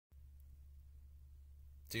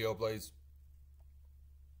Tio Blaze.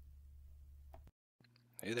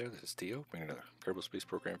 Hey there, this is Tio, bringing another Kerbal Space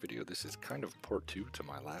Program video. This is kind of part 2 to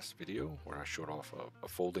my last video where I showed off a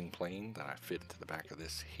folding plane that I fit into the back of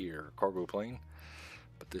this here cargo plane.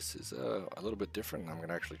 But this is a little bit different. I'm going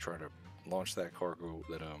to actually try to launch that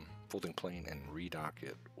folding plane and redock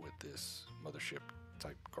it with this mothership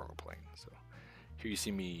type cargo plane. So here you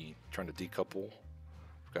see me trying to decouple.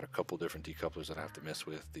 I've got a couple different decouplers that I have to mess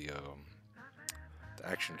with. The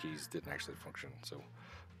action keys didn't actually function, so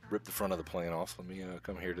rip the front of the plane off. Let me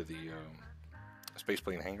come here to the space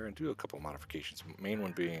plane hangar and do a couple of modifications. Main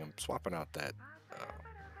one being I'm swapping out that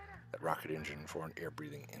rocket engine for an air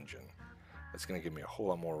breathing engine. That's going to give me a whole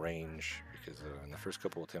lot more range because in the first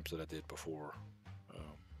couple attempts that I did before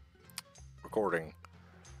recording,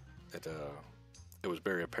 it was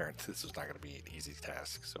very apparent this is not going to be an easy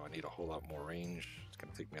task. So I need a whole lot more range. It's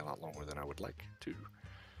going to take me a lot longer than I would like to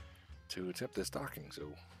attempt this docking. So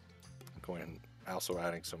I'm going and also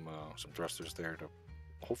adding some thrusters there to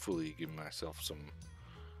hopefully give myself some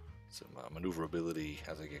maneuverability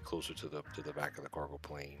as I get closer to the back of the cargo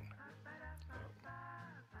plane.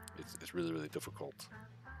 It's really difficult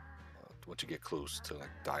once you get close to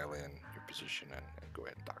like dial in your position and go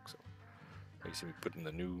ahead and dock. So you see me putting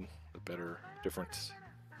the better, different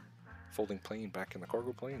folding plane back in the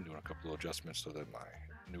cargo plane, doing a couple of adjustments so that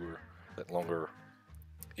that longer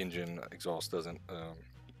engine exhaust doesn't I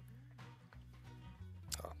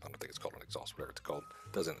don't think it's called an exhaust, whatever it's called,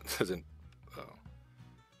 doesn't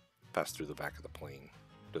pass through the back of the plane,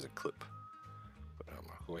 doesn't clip. But I'll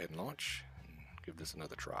go ahead and launch and give this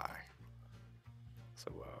another try.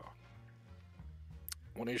 So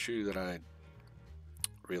one issue that I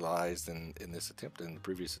realized in this attempt and the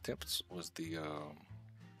previous attempts was the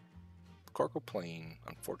cargo plane,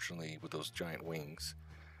 unfortunately, with those giant wings,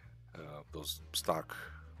 those stock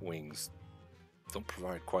wings don't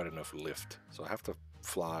provide quite enough lift, so I have to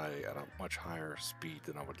fly at a much higher speed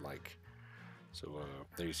than I would like. So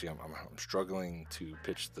there you see I'm struggling to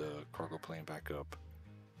pitch the cargo plane back up,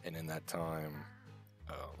 and in that time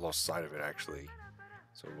lost sight of it actually.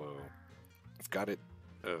 So I've got it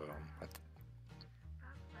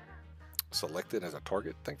selected as a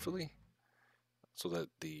target, thankfully, so that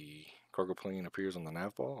the cargo plane appears on the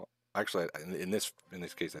nav ball. Actually, in this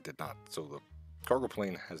case I did not. So the cargo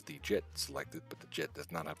plane has the jet selected, but the jet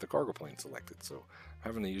does not have the cargo plane selected. So I'm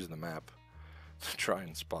having to use the map to try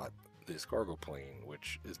and spot this cargo plane,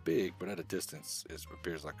 which is big, but at a distance it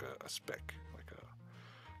appears like a speck, like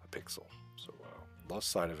a pixel. So lost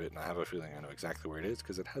sight of it, and I have a feeling I know exactly where it is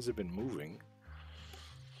because it hasn't been moving.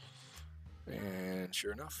 And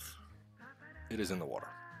sure enough, it is in the water.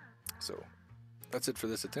 So that's it for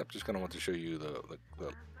this attempt. Just kind of want to show you the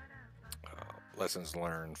lessons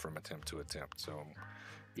learned from attempt to attempt. So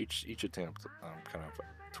each attempt I'm kind of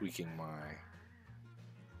tweaking my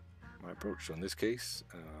approach. So in this case,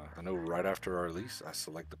 I know right after our release I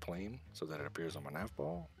select the plane so that it appears on my nav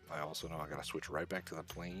ball. I also know I gotta switch right back to the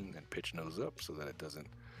plane and pitch nose up so that it doesn't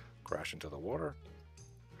crash into the water.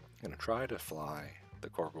 I'm gonna try to fly the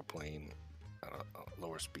cargo plane at a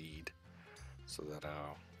lower speed so that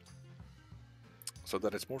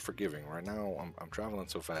it's more forgiving. Right now I'm traveling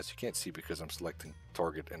so fast you can't see because I'm selecting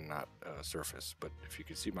target and not surface, but if you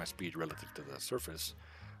can see my speed relative to the surface,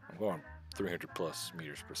 I'm going 300 plus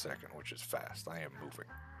meters per second, which is fast. I am moving.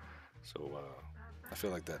 So I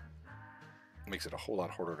feel like that makes it a whole lot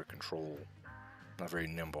harder to control, not very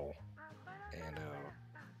nimble, and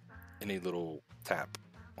any little tap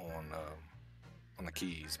on the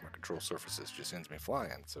keys, my control surfaces, just sends me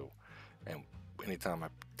flying. So, and anytime I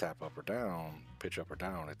tap up or down, pitch up or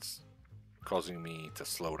down, it's causing me to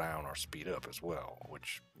slow down or speed up as well,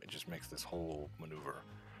 which it just makes this whole maneuver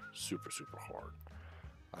super hard.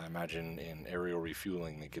 I imagine in aerial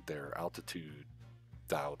refueling they get their altitude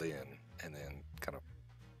dialed in and then kind of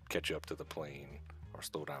catch up to the plane or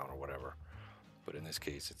slow down or whatever. But in this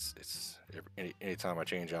case, it's anytime I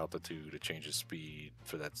change altitude, it changes speed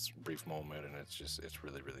for that brief moment, and it's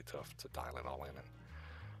really tough to dial it all in.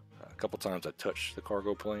 And a couple times I touch the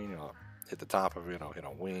cargo plane, I'll hit the top of it, I'll hit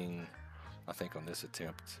a wing. I think on this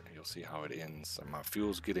attempt, you'll see how it ends. My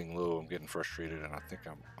fuel's getting low, I'm getting frustrated, and I think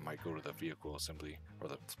I might go to the vehicle assembly or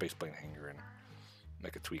the spaceplane hangar and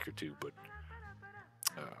make a tweak or two. But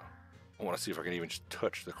I want to see if I can even just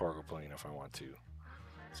touch the cargo plane if I want to.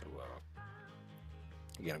 So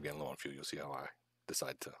again, I'm getting low on fuel. You'll see how I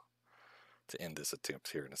decide to end this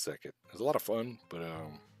attempt here in a second. It was a lot of fun, but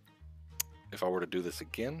if I were to do this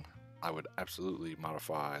again, I would absolutely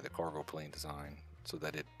modify the cargo plane design so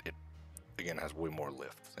that it again has way more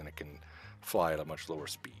lift and it can fly at a much lower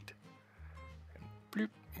speed. And bloop.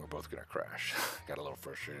 we're both gonna crash. Got a little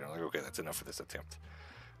frustrated. I'm like, okay, that's enough for this attempt.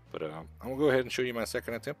 But I'm gonna go ahead and show you my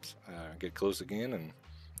second attempt. Get close again, and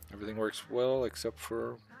everything works well except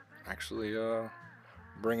for actually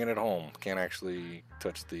bringing it home. Can't actually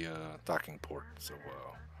touch the docking port. So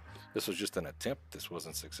this was just an attempt. This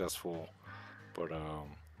wasn't successful. But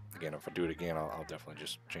again, if I do it again, I'll definitely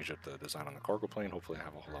just change up the design on the cargo plane. Hopefully I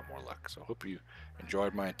have a whole lot more luck. So I hope you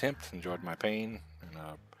enjoyed my attempt, enjoyed my pain, and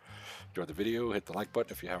enjoyed the video. Hit the like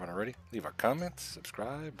button if you haven't already. Leave a comment,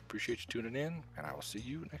 subscribe. Appreciate you tuning in, and I will see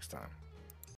you next time.